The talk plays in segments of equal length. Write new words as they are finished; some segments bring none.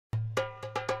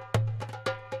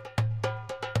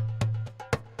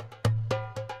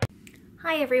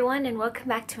Hi everyone, and welcome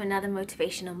back to another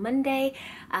Motivational Monday.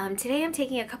 Today I'm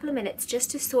taking a couple of minutes just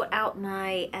to sort out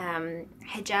my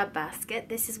hijab basket.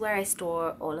 This is where I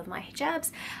store all of my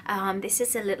hijabs. This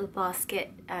is a little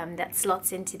basket that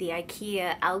slots into the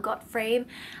IKEA Algot frame.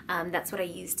 That's what I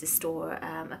use to store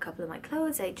a couple of my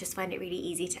clothes. I just find it really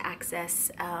easy to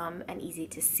access and easy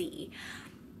to see.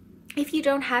 If you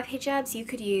don't have hijabs, you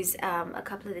could use a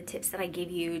couple of the tips that I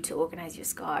give you to organize your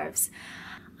scarves.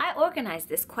 I organized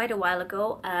this quite a while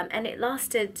ago, and it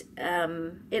lasted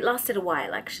a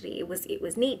while actually. It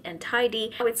was neat and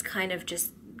tidy. Now it's kind of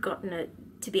just gotten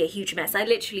to be a huge mess. I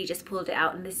literally just pulled it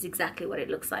out and this is exactly what it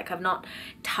looks like. I've not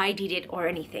tidied it or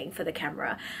anything for the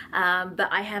camera, but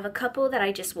I have a couple that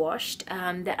I just washed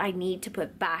that I need to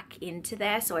put back into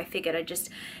there, so I figured I'd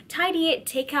just tidy it,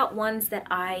 take out ones that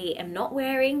I am not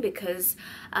wearing because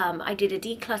I did a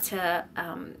declutter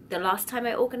the last time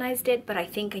I organized it, but I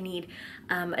think I need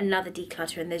another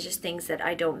declutter, and there's just things that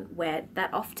I don't wear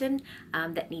that often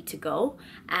that need to go,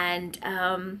 and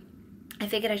I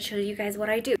figured I'd show you guys what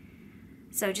I do.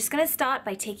 So just gonna start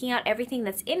by taking out everything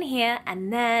that's in here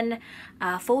and then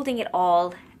folding it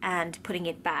all and putting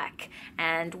it back.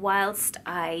 And whilst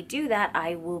I do that,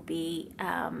 I will be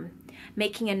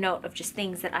making a note of just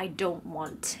things that I don't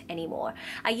want anymore.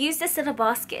 I use this little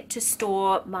basket to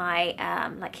store my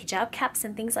like hijab caps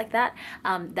and things like that.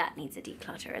 That needs a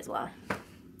declutter as well.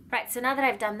 Right, so now that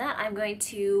I've done that, I'm going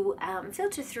to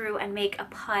filter through and make a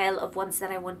pile of ones that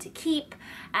I want to keep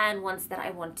and ones that I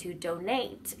want to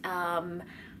donate, and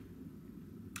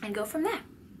go from there.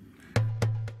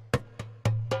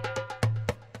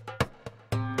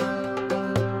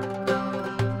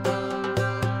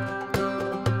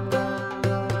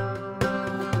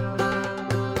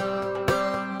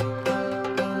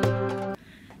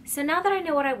 So now that I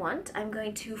know what I want, I'm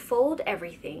going to fold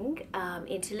everything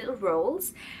into little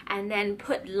rolls and then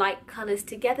put light colors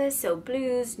together, so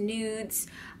blues, nudes,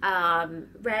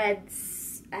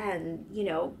 reds, and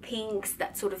pinks,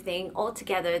 that sort of thing, all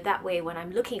together. That way when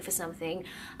I'm looking for something,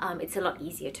 it's a lot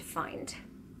easier to find.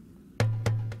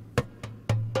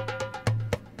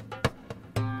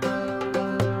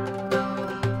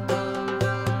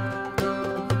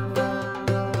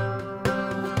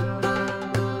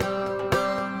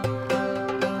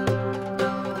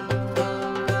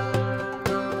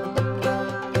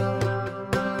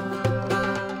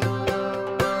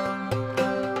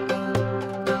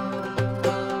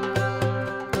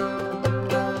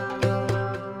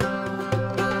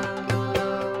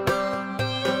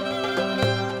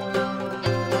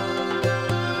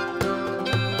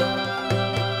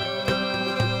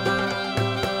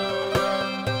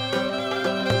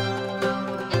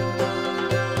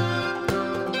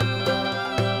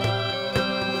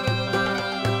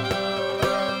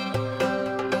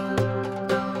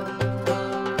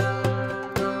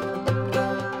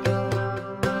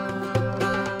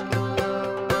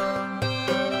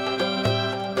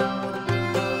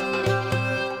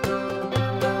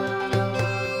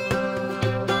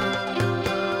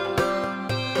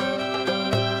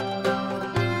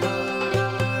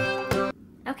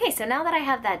 Okay, so now that I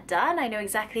have that done, I know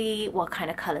exactly what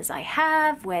kind of colors I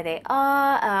have, where they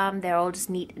are. They're all just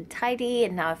neat and tidy,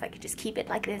 and now if I could just keep it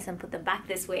like this and put them back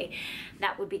this way,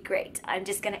 that would be great. I'm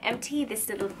just going to empty this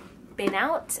little bin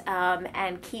out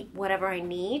and keep whatever I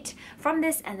need from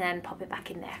this and then pop it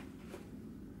back in there.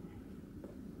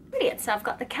 Brilliant, so I've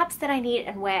got the caps that I need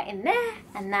and wear in there,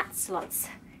 and that slots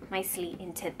nicely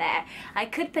into there. I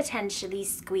could potentially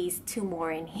squeeze two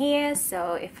more in here,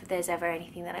 so if there's ever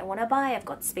anything that I want to buy, I've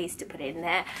got space to put it in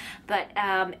there. But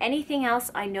anything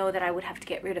else, I know that I would have to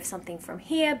get rid of something from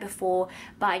here before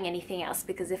buying anything else,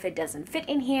 because if it doesn't fit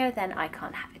in here, then I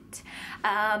can't have it.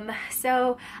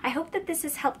 So I hope that this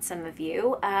has helped some of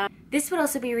you. This would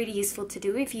also be really useful to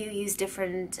do if you use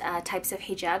different types of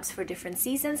hijabs for different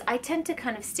seasons. I tend to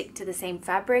kind of stick to the same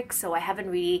fabric, so I haven't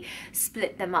really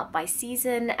split them up by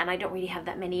season, and I don't really have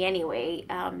that many anyway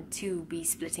to be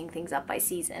splitting things up by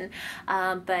season.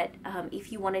 But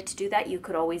if you wanted to do that, you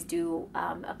could always do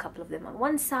a couple of them on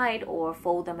one side or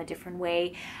fold them a different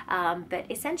way. But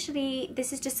essentially,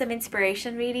 this is just some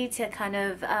inspiration really to kind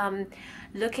of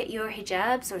look at your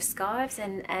hijabs or scarves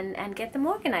and get them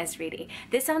organized really.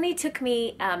 This only took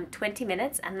me 20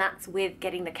 minutes, and that's with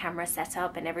getting the camera set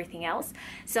up and everything else.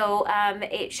 So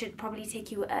it should probably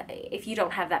take you, if you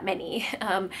don't have that many,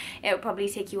 it will probably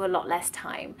take you a lot less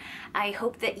time. I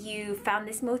hope that you found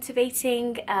this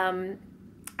motivating.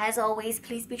 As always,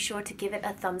 please be sure to give it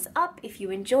a thumbs up if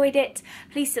you enjoyed it.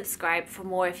 Please subscribe for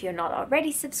more if you're not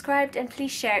already subscribed, and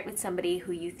please share it with somebody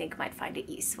who you think might find it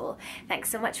useful. Thanks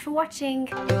so much for watching.